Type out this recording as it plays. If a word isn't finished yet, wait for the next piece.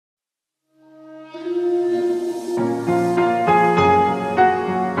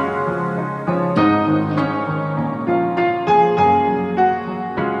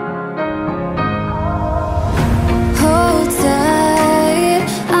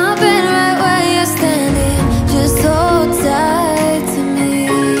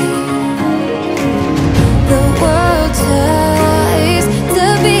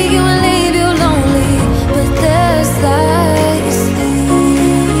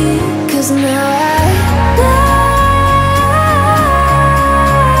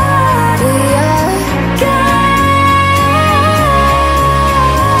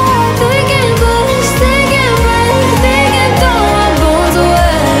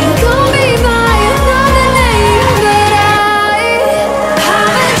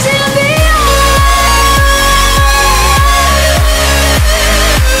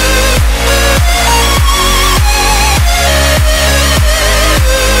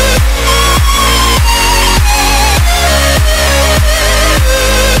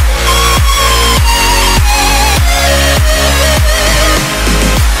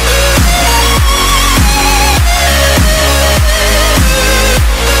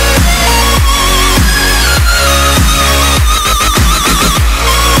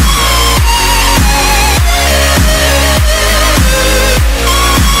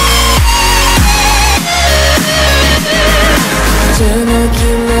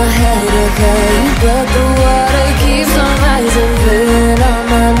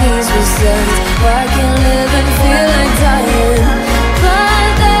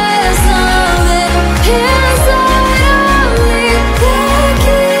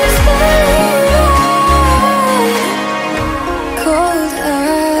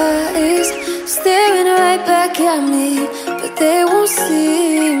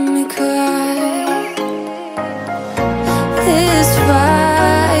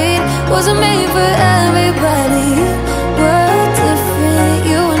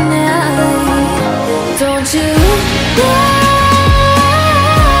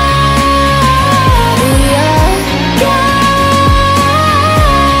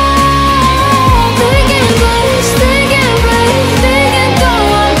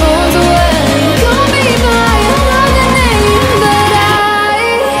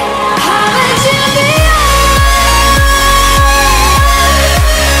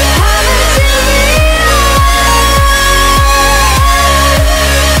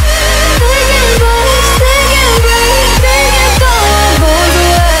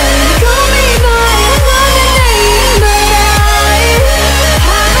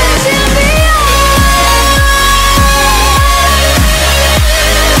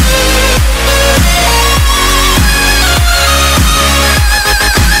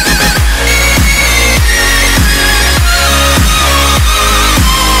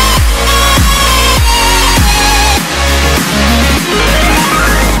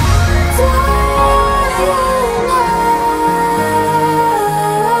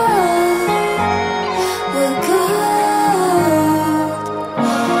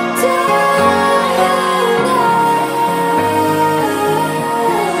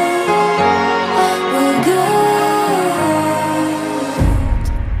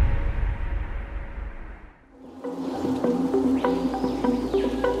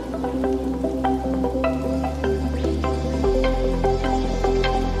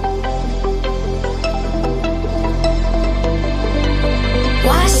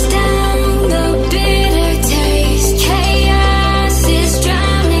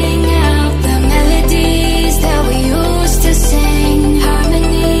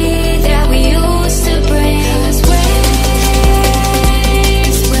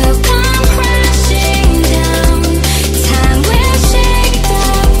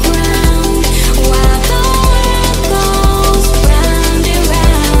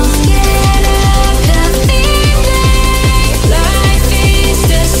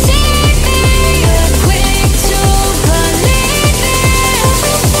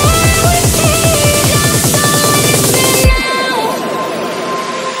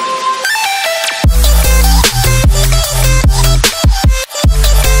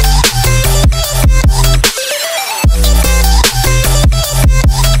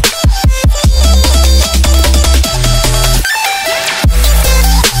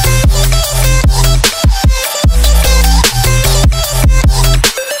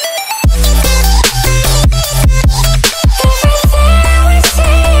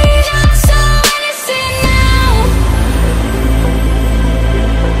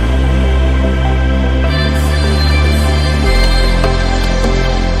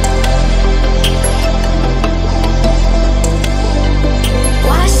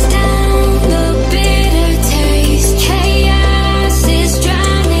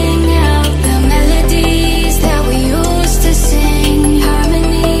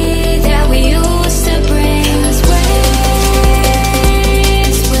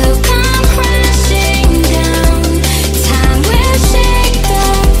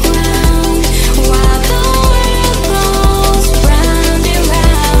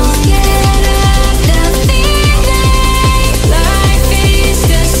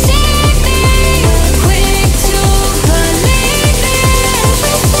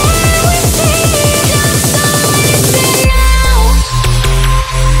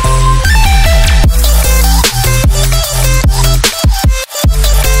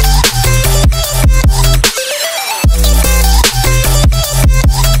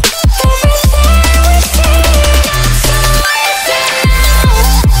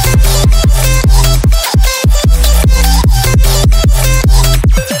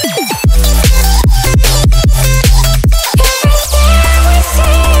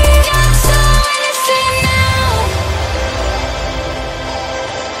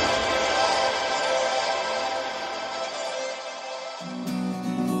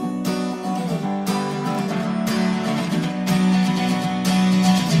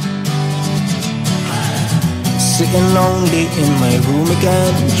Sitting lonely in my room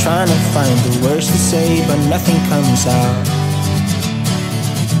again, trying to find the words to say, but nothing comes out.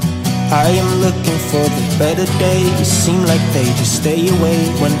 I am looking for the better days, seem like they just stay away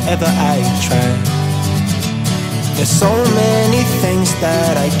whenever I try. There's so many things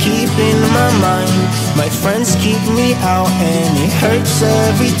that I keep in my mind. My friends keep me out and it hurts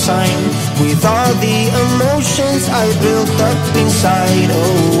every time. With all the emotions I built up inside,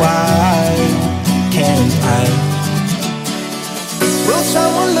 oh why can't I? Will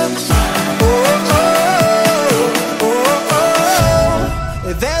someone look? Oh, oh, oh,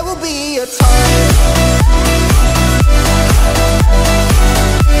 oh. There will be a time.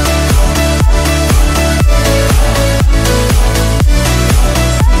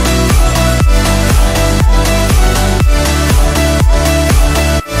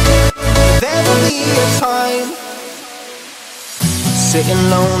 Sitting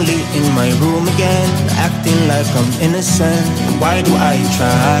lonely in my room again, acting like I'm innocent. Why do I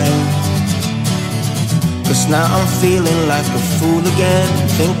try? Cause now I'm feeling like a fool again,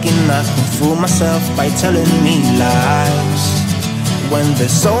 thinking I can fool myself by telling me lies. When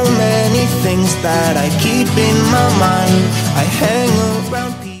there's so many things that I keep in my mind, I hang around